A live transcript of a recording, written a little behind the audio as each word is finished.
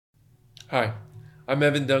Hi, I'm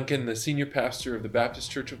Evan Duncan, the senior pastor of the Baptist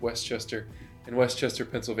Church of Westchester in Westchester,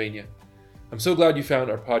 Pennsylvania. I'm so glad you found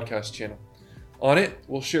our podcast channel. On it,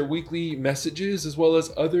 we'll share weekly messages as well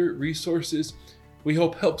as other resources we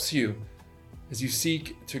hope helps you as you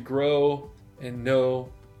seek to grow and know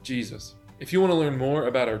Jesus. If you want to learn more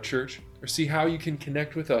about our church or see how you can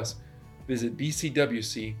connect with us, visit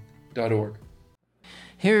bcwc.org.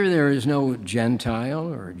 Here there is no Gentile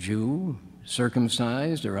or Jew,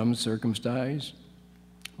 circumcised or uncircumcised,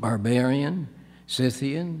 barbarian,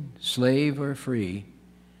 Scythian, slave or free,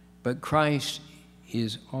 but Christ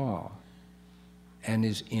is all and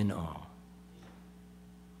is in all.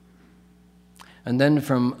 And then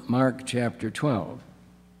from Mark chapter 12.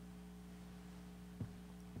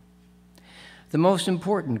 The most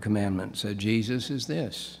important commandment, said Jesus, is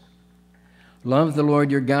this: love the Lord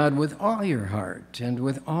your God with all your heart and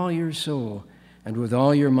with all your soul and with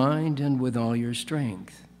all your mind and with all your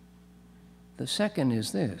strength. The second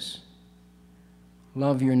is this: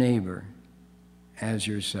 love your neighbor as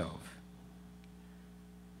yourself.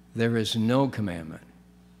 There is no commandment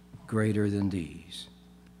greater than these.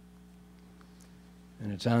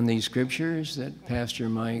 And it's on these scriptures that Pastor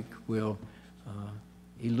Mike will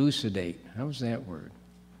elucidate. How's that word?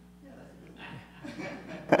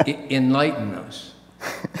 Enlighten us.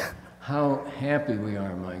 How happy we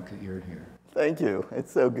are, Mike, that you're here. Thank you.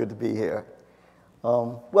 It's so good to be here.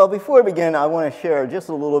 Well, before we begin, I want to share just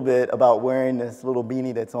a little bit about wearing this little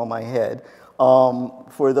beanie that's on my head.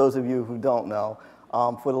 For those of you who don't know,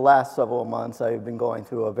 for the last several months, I've been going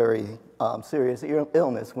through a very serious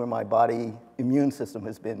illness where my body immune system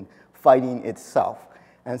has been fighting itself.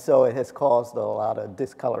 And so it has caused a lot of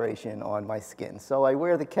discoloration on my skin. So I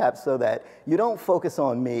wear the cap so that you don't focus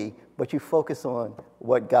on me, but you focus on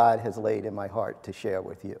what God has laid in my heart to share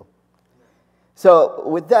with you. So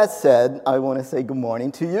with that said, I want to say good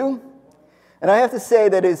morning to you. And I have to say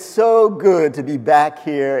that it's so good to be back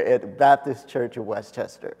here at Baptist Church of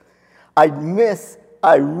Westchester. I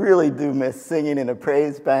really do miss singing in a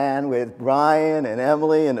praise band with Brian and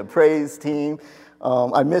Emily and the praise team.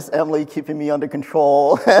 I miss Emily keeping me under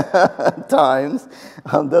control at times.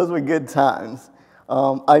 Those were good times.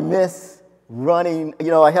 I miss running. You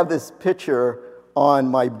know, I have this picture on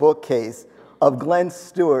my bookcase of Glenn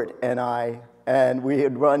Stewart and I, and we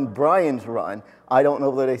had run Brian's Run. I don't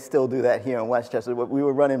know whether they still do that here in Westchester, but we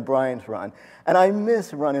were running Brian's Run. And I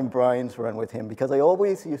miss running Brian's Run with him because I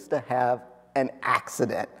always used to have an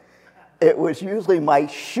accident. It was usually my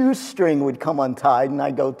shoestring would come untied and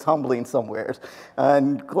I'd go tumbling somewhere.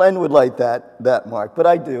 And Glenn would like that Mark. But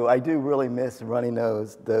I do really miss running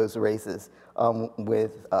those races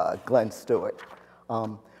with Glenn Stewart.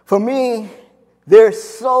 For me, there's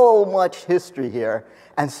so much history here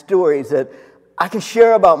and stories that I can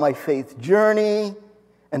share about my faith journey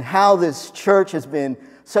and how this church has been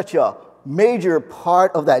such a major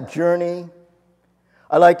part of that journey.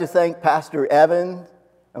 I'd like to thank Pastor Evan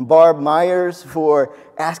and Barb Myers for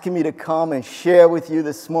asking me to come and share with you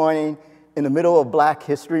this morning in the middle of Black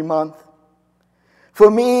History Month. For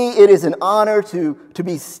me, it is an honor to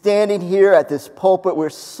be standing here at this pulpit where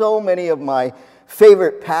so many of my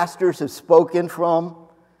favorite pastors have spoken from,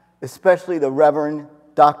 especially the Reverend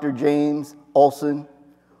Dr. James Olson,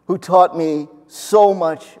 who taught me so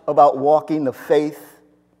much about walking the faith.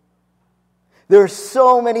 There are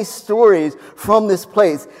so many stories from this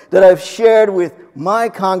place that I've shared with my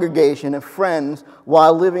congregation and friends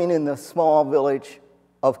while living in the small village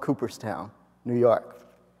of Cooperstown, New York.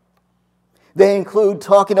 They include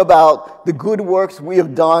talking about the good works we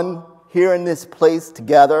have done here in this place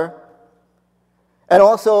together, and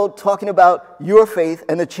also talking about your faith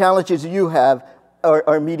and the challenges you have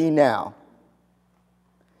are meeting now.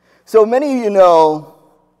 So many of you know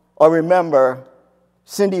or remember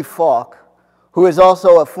Cindy Falk, who is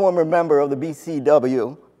also a former member of the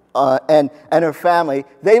BCW, and her family.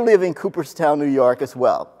 They live in Cooperstown, New York as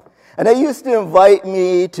well. And they used to invite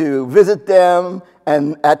me to visit them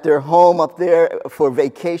and at their home up there for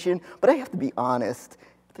vacation. But I have to be honest,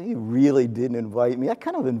 they really didn't invite me. I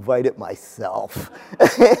kind of invited myself.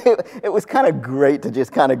 It was kind of great to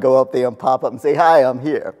just kind of go up there and pop up and say, hi, I'm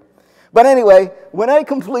here. But anyway, when I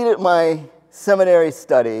completed my seminary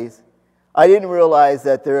studies, I didn't realize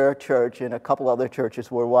that their church and a couple other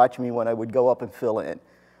churches were watching me when I would go up and fill in.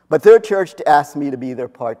 But their church asked me to be their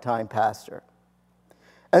part-time pastor.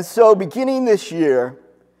 And so beginning this year,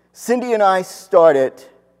 Cindy and I started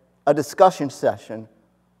a discussion session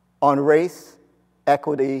on race,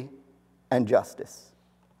 equity, and justice.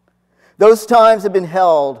 Those times have been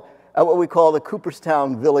held at what we call the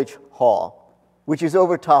Cooperstown Village Hall, which is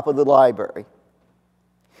over top of the library.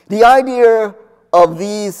 The idea of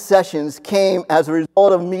these sessions came as a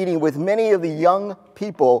result of meeting with many of the young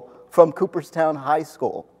people from Cooperstown High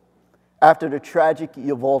School after the tragic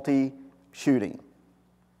Uvalde shooting.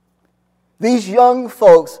 These young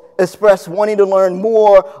folks expressed wanting to learn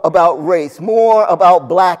more about race, more about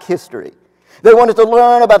black history. They wanted to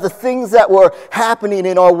learn about the things that were happening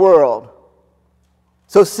in our world.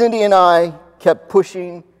 So Cindy and I kept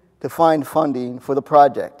pushing to find funding for the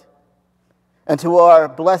project. And to our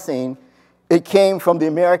blessing, it came from the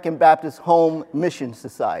American Baptist Home Mission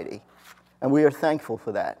Society, and we are thankful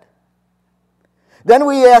for that. Then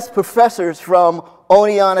we asked professors from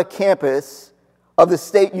Oneonta campus of the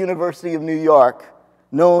State University of New York,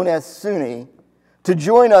 known as SUNY, to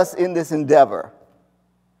join us in this endeavor.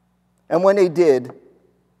 And when they did,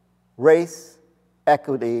 race,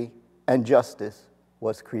 equity, and justice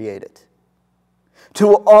was created.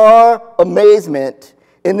 To our amazement,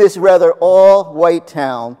 in this rather all-white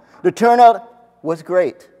town, the turnout was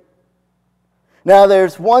great. Now,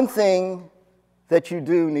 there's one thing that you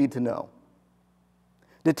do need to know.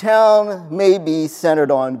 The town may be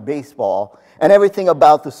centered on baseball and everything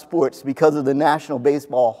about the sports because of the National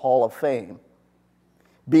Baseball Hall of Fame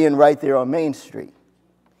being right there on Main Street.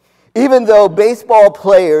 Even though baseball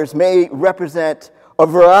players may represent a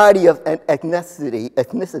variety of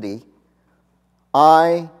ethnicity,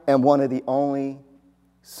 I am one of the only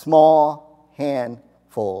small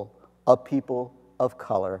handful of people of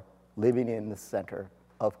color living in the center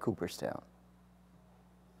of Cooperstown.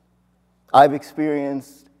 I've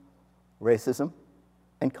experienced racism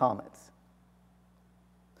and comments.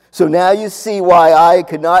 So now you see why I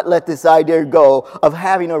could not let this idea go of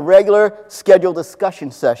having a regular scheduled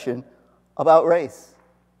discussion session about race.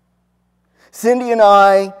 Cindy and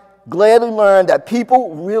I gladly learned that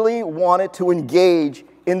people really wanted to engage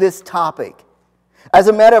in this topic. As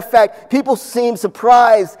a matter of fact, people seemed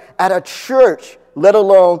surprised at a church, let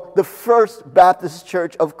alone the First Baptist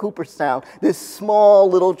Church of Cooperstown, this small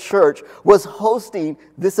little church, was hosting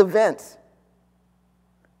this event.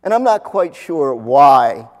 And I'm not quite sure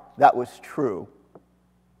why that was true.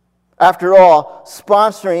 After all,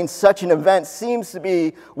 sponsoring such an event seems to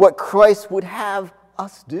be what Christ would have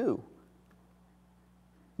us do.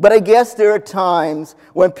 But I guess there are times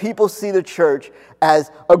when people see the church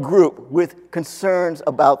as a group with concerns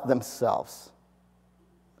about themselves.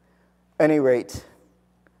 At any rate,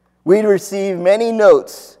 we received many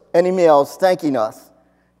notes and emails thanking us,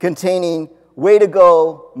 containing way to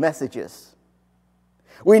go messages.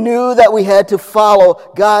 We knew that we had to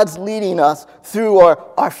follow God's leading us through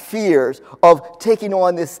our fears of taking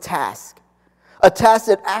on this task, a task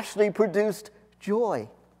that actually produced joy.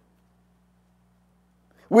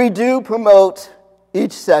 We do promote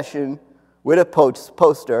each session with a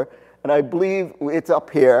poster, and I believe it's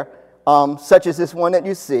up here, such as this one that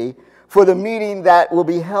you see, for the meeting that will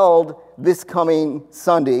be held this coming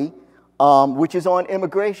Sunday, which is on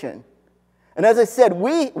immigration. And as I said,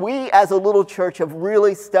 we as a little church have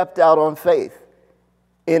really stepped out on faith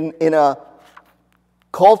in a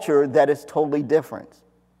culture that is totally different.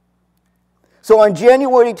 So on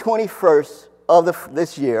January 21st of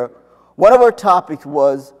this year, one of our topics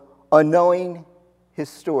was unknowing his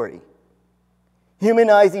story,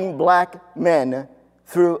 humanizing black men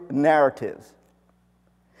through narratives.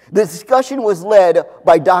 The discussion was led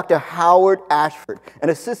by Dr. Howard Ashford, an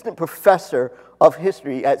assistant professor of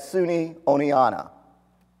history at SUNY Oneonta.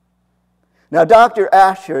 Now, Dr.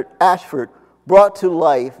 Ashford brought to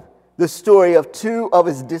life the story of two of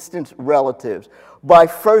his distant relatives by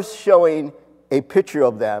first showing a picture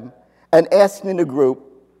of them and asking the group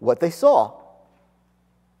what they saw.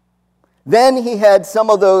 Then he had some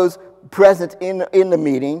of those present in the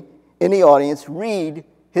meeting, in the audience, read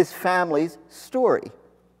his family's story.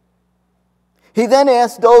 He then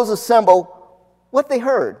asked those assembled what they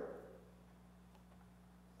heard.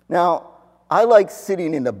 Now, I like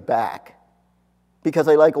sitting in the back because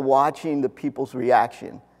I like watching the people's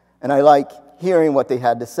reaction, and I like hearing what they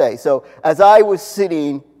had to say. So as I was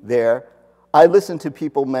sitting there, I listened to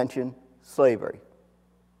people mention slavery.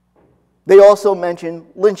 They also mentioned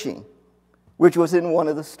lynching, which was in one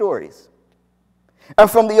of the stories. And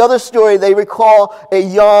from the other story, they recall a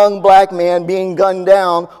young black man being gunned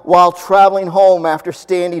down while traveling home after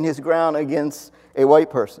standing his ground against a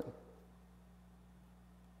white person.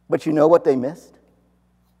 But you know what they missed?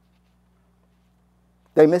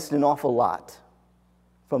 They missed an awful lot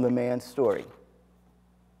from the man's story.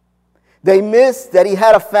 They missed that he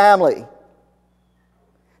had a family.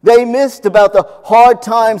 They missed about the hard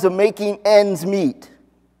times of making ends meet.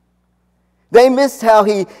 They missed how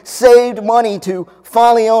he saved money to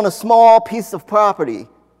finally own a small piece of property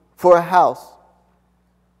for a house.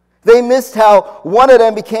 They missed how one of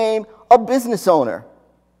them became a business owner.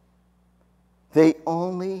 They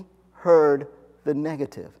only heard the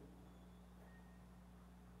negative.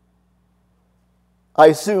 I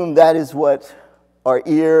assume that is what our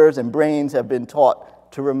ears and brains have been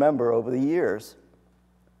taught to remember over the years.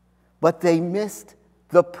 But they missed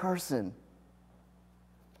the person.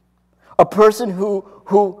 A person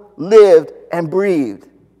who lived and breathed.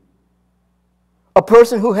 A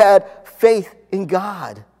person who had faith in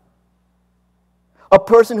God. A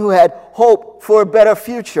person who had hope for a better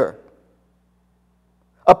future.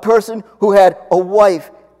 A person who had a wife,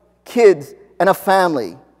 kids, and a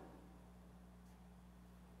family.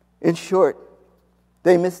 In short,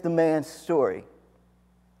 they missed the man's story,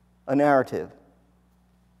 a narrative.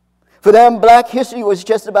 For them, black history was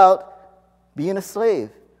just about being a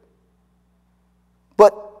slave.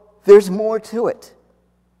 But there's more to it.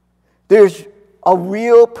 There's a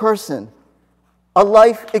real person, a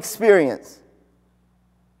life experience.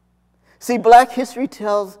 See, black history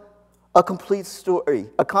tells a complete story,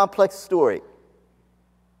 a complex story.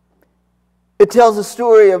 It tells the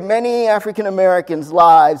story of many African Americans'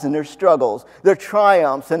 lives and their struggles, their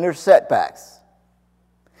triumphs and their setbacks.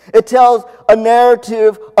 It tells a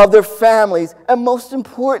narrative of their families, and most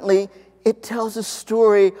importantly, it tells a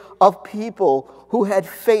story of people who had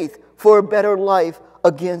faith for a better life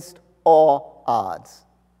against all odds.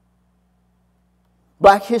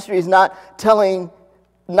 Black history is not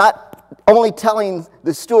only telling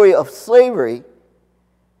the story of slavery,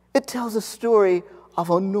 it tells a story of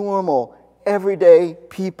a normal, everyday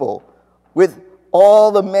people with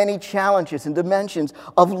all the many challenges and dimensions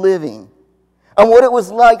of living and what it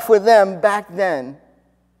was like for them back then.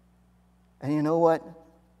 And you know what?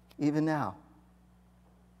 Even now.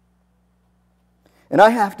 And I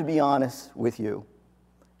have to be honest with you.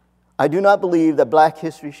 I do not believe that black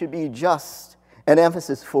history should be just an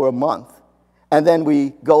emphasis for a month and then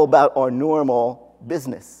we go about our normal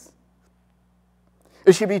business.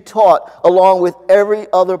 It should be taught along with every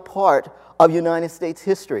other part of United States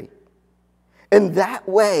history. In that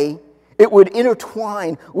way, it would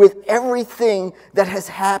intertwine with everything that has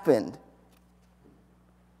happened.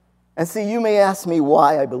 And see, you may ask me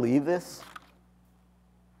why I believe this.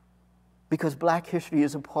 Because black history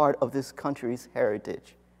is a part of this country's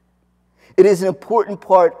heritage. It is an important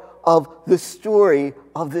part of the story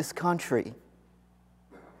of this country.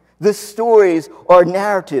 The stories or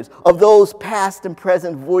narratives of those past and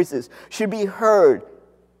present voices should be heard.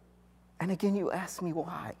 And again, you ask me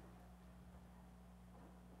why.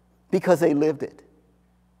 Because they lived it.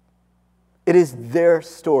 It is their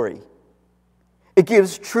story. It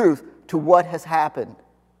gives truth to what has happened.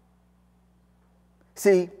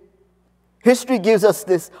 See, history gives us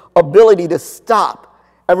this ability to stop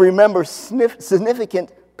and remember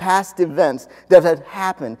significant past events that have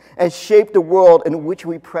happened and shaped the world in which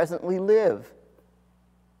we presently live.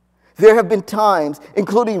 There have been times,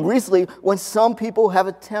 including recently, when some people have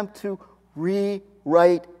attempted to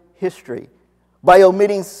rewrite history by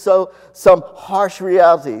omitting some harsh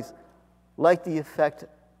realities, like the effect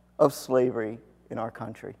of slavery in our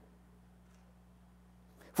country.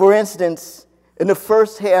 For instance, in the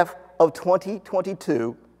first half of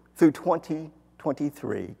 2022 through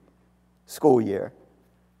 2023 school year,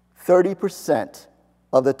 30%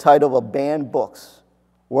 of the title of banned books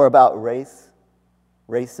were about race,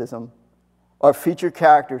 racism, or featured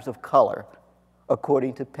characters of color,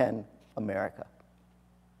 according to PEN America.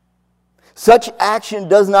 Such action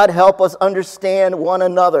does not help us understand one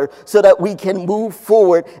another so that we can move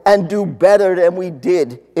forward and do better than we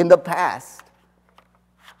did in the past.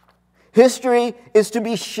 History is to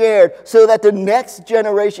be shared so that the next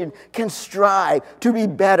generation can strive to be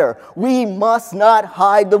better. We must not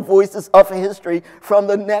hide the voices of history from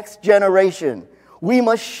the next generation. We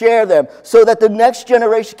must share them so that the next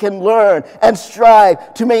generation can learn and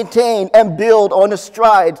strive to maintain and build on the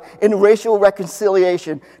strides in racial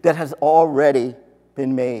reconciliation that has already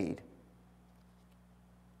been made.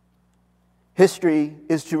 History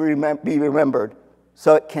is to be remembered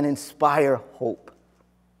so it can inspire hope.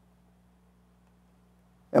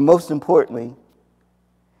 And most importantly,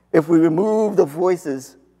 if we remove the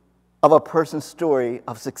voices of a person's story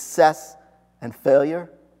of success and failure,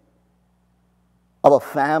 of a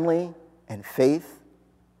family and faith,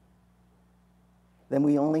 then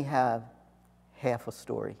we only have half a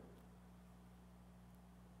story.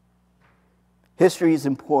 History is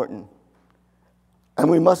important, and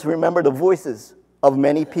we must remember the voices of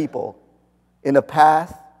many people in the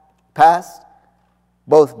past,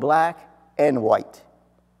 both black and white,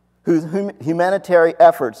 whose humanitarian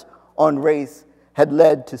efforts on race had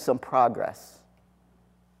led to some progress.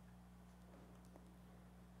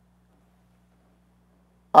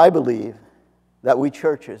 I believe that we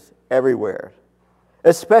churches everywhere,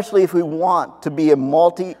 especially if we want to be a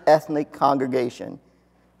multi-ethnic congregation,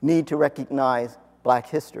 need to recognize Black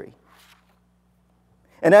history.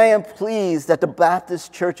 And I am pleased that the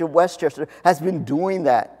Baptist Church of Westchester has been doing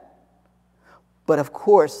that. But of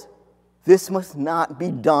course, this must not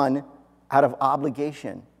be done out of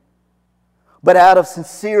obligation, but out of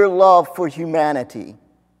sincere love for humanity.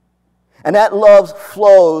 And that love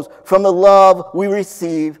flows from the love we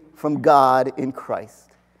receive from God in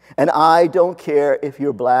Christ. And I don't care if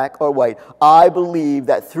you're black or white. I believe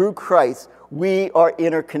that through Christ, we are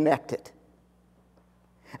interconnected.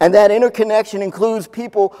 And that interconnection includes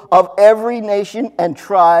people of every nation and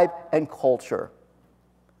tribe and culture.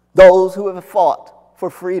 Those who have fought for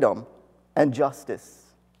freedom and justice.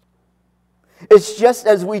 It's just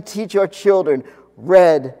as we teach our children,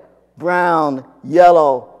 red, brown,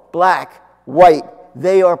 yellow, black, white,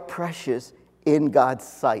 they are precious in God's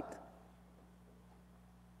sight.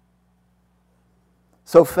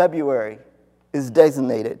 So February is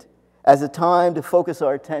designated as a time to focus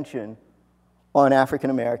our attention on African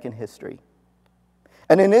American history.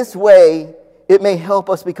 And in this way, it may help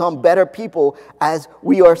us become better people as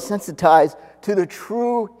we are sensitized to the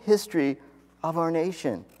true history of our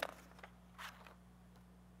nation.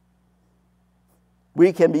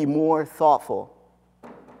 We can be more thoughtful,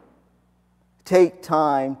 take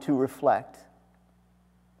time to reflect,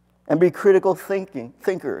 and be critical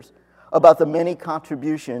thinkers about the many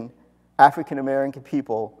contributions African American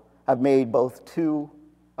people have made both to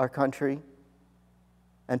our country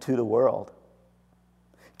and to the world.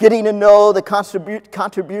 Getting to know the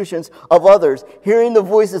contributions of others, hearing the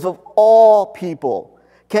voices of all people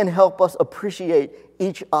can help us appreciate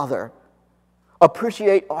each other,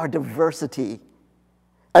 appreciate our diversity,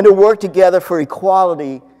 and to work together for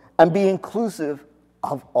equality and be inclusive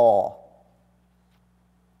of all.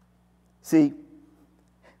 See,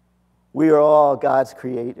 we are all God's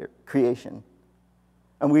creation,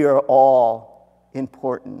 and we are all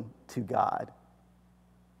important to God.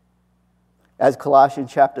 As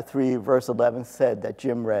Colossians chapter 3, verse 11 said that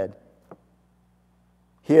Jim read,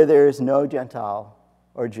 "Here there is no Gentile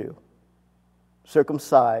or Jew,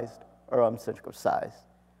 circumcised or uncircumcised,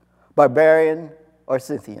 barbarian or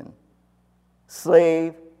Scythian,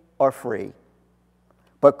 slave or free,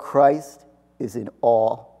 but Christ is in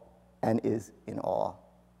all and is in all."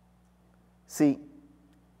 See,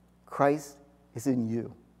 Christ is in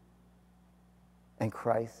you, and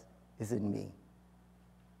Christ is in me.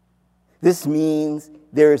 This means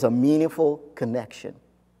there is a meaningful connection.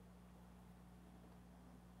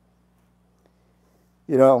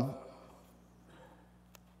 You know,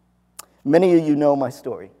 many of you know my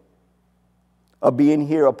story of being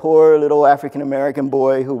here, a poor little African-American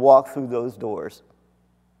boy who walked through those doors.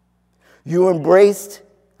 You embraced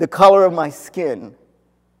the color of my skin,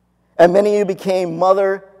 and many of you became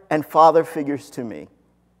mother and father figures to me.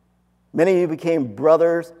 Many of you became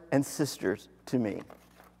brothers and sisters to me.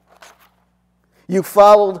 You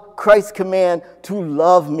followed Christ's command to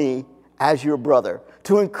love me as your brother,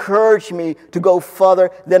 to encourage me to go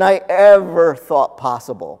further than I ever thought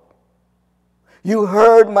possible. You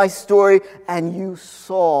heard my story and you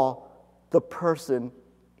saw the person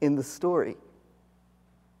in the story.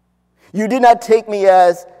 You didn't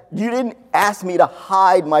ask me to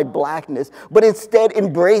hide my blackness, but instead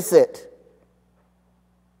embrace it.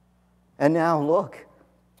 And now look,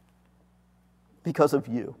 because of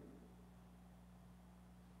you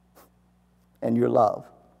and your love,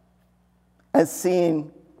 and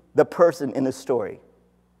seeing the person in the story,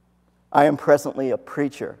 I am presently a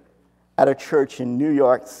preacher at a church in New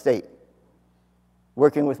York State,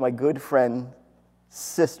 working with my good friend,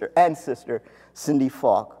 sister, Cindy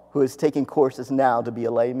Falk, who is taking courses now to be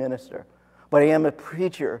a lay minister. But I am a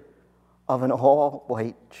preacher of an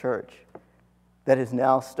all-white church that has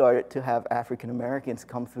now started to have African Americans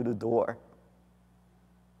come through the door.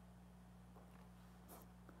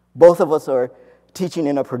 Both of us are teaching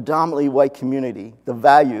in a predominantly white community the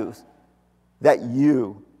values that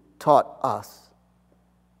you taught us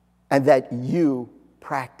and that you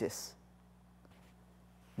practice.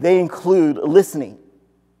 They include listening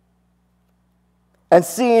and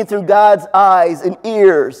seeing through God's eyes and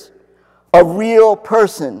ears a real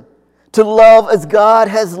person, to love as God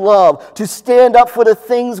has loved, to stand up for the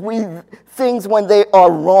things when they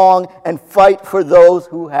are wrong and fight for those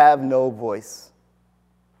who have no voice.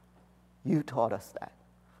 You taught us that.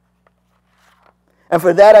 And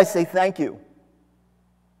for that I say thank you.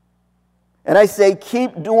 And I say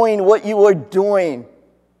keep doing what you are doing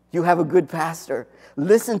You have a good pastor.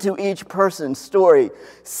 Listen to each person's story.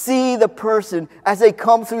 See the person as they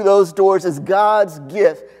come through those doors as God's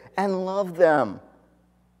gift and love them.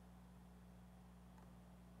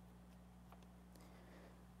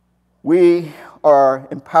 We are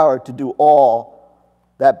empowered to do all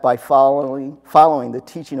that by following the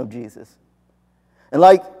teaching of Jesus. And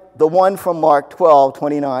like the one from Mark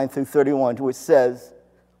 12:29 through 31, which says,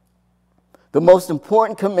 the most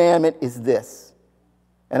important commandment is this,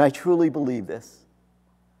 and I truly believe this.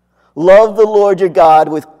 Love the Lord your God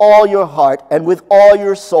with all your heart and with all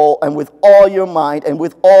your soul and with all your mind and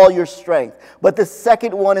with all your strength. But the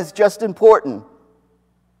second one is just important.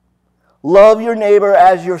 Love your neighbor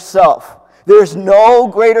as yourself. There's no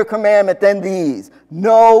greater commandment than these.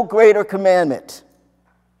 No greater commandment.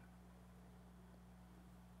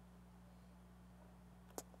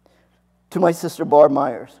 To my sister Barb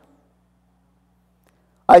Myers,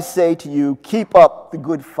 I say to you, keep up the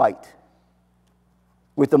good fight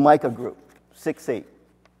with the Micah group, 6-8,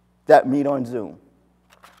 that meet on Zoom.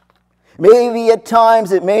 Maybe at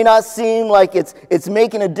times it may not seem like it's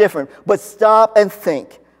making a difference, but stop and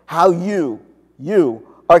think how you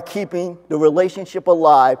are keeping the relationship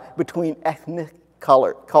alive between ethnic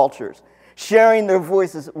cultures, sharing their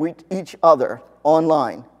voices with each other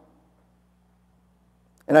online.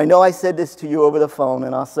 And I know I said this to you over the phone,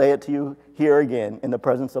 and I'll say it to you here again in the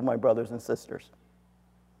presence of my brothers and sisters.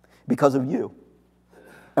 Because of you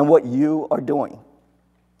and what you are doing.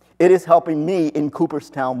 It is helping me in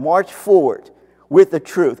Cooperstown march forward with the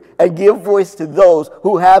truth and give voice to those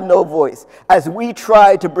who have no voice as we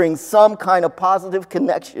try to bring some kind of positive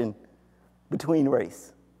connection between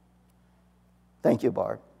race. Thank you,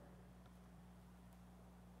 Barb.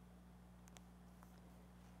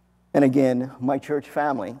 And again, my church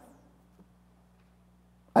family,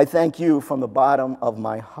 I thank you from the bottom of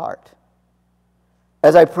my heart.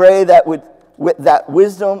 As I pray that with that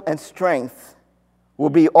wisdom and strength will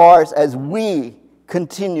be ours as we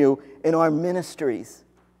continue in our ministries.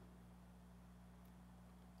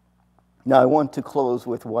 Now I want to close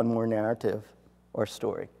with one more narrative or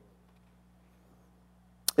story.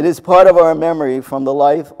 It is part of our memory from the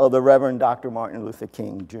life of the Reverend Dr. Martin Luther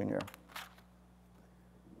King, Jr.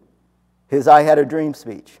 His I Had a Dream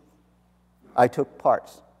speech. I took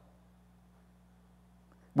parts.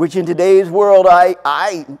 Which in today's world,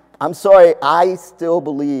 I'm sorry, I still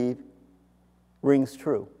believe rings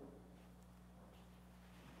true.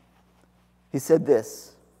 He said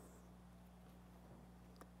this,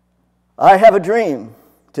 I have a dream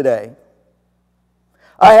today.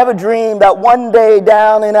 I have a dream that one day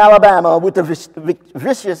down in Alabama with the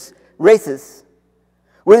vicious racists,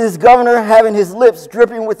 with his governor having his lips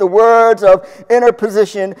dripping with the words of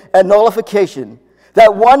interposition and nullification,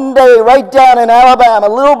 that one day right down in Alabama,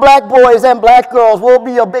 little black boys and black girls will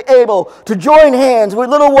be able to join hands with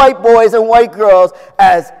little white boys and white girls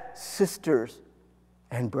as sisters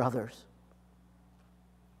and brothers.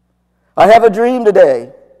 I have a dream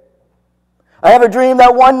today. I have a dream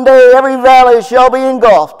that one day every valley shall be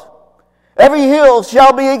engulfed, every hill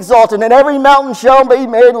shall be exalted, and every mountain shall be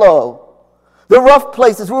made low. The rough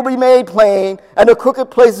places will be made plain, and the crooked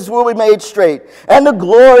places will be made straight. And the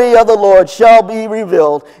glory of the Lord shall be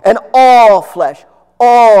revealed, and all flesh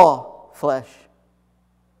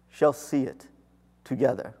shall see it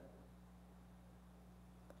together.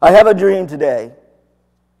 I have a dream today.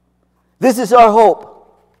 This is our hope.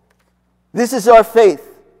 This is our faith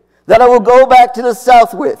that I will go back to the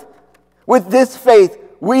south with. With this faith,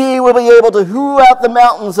 we will be able to hew out the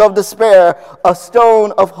mountains of despair a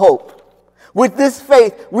stone of hope. With this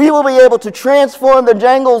faith, we will be able to transform the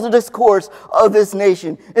jangles of discourse of this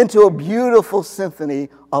nation into a beautiful symphony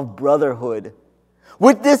of brotherhood.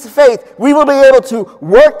 With this faith, we will be able to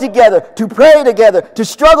work together, to pray together, to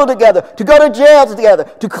struggle together, to go to jail together,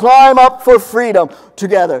 to climb up for freedom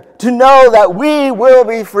together, to know that we will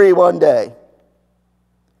be free one day.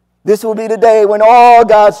 This will be the day when all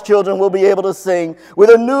God's children will be able to sing with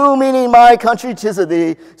a new meaning, my country 'tis of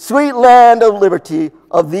thee, sweet land of liberty,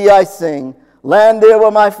 of thee I sing. Land there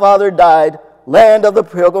where my father died, land of the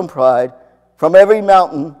pilgrim pride, from every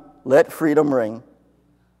mountain let freedom ring.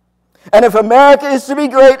 And if America is to be a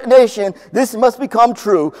great nation, this must become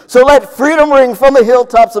true. So let freedom ring from the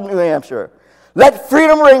hilltops of New Hampshire. Let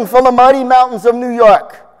freedom ring from the mighty mountains of New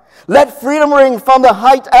York. Let freedom ring from the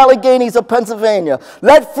height Alleghenies of Pennsylvania.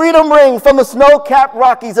 Let freedom ring from the snow-capped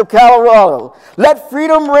Rockies of Colorado. Let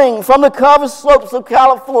freedom ring from the covered slopes of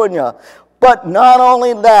California. But not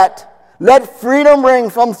only that, let freedom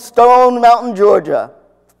ring from Stone Mountain, Georgia.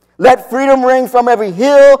 Let freedom ring from every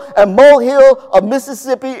hill and molehill of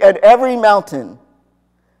Mississippi and every mountain.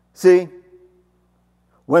 See,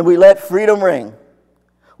 when we let freedom ring,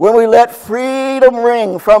 when we let freedom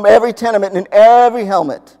ring from every tenement and every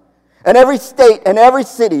helmet, and every state and every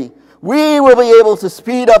city, we will be able to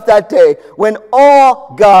speed up that day when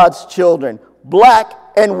all God's children, black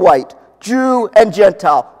and white, Jew and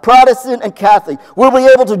Gentile, Protestant and Catholic, will be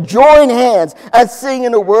able to join hands and sing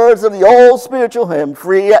in the words of the old spiritual hymn,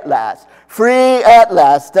 free at last,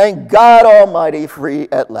 thank God Almighty, free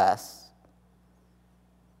at last.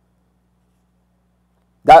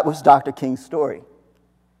 That was Dr. King's story.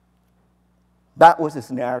 That was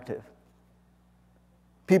his narrative.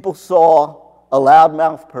 People saw a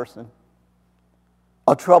loudmouth person,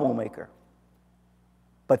 a troublemaker.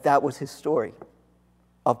 But that was his story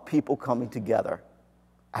of people coming together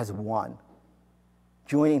as one,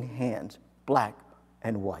 joining hands, black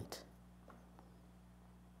and white.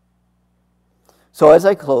 So as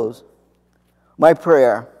I close, my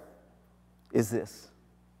prayer is this.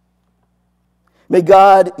 May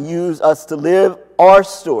God use us to live our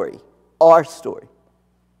story,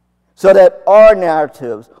 so that our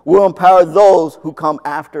narratives will empower those who come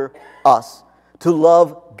after us to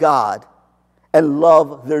love God and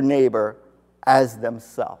love their neighbor as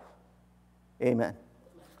themselves. Amen.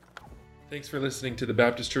 Thanks for listening to the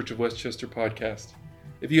Baptist Church of Westchester podcast.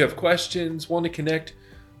 If you have questions, want to connect,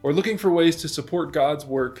 or looking for ways to support God's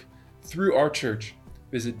work through our church,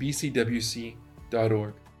 visit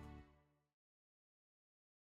bcwc.org.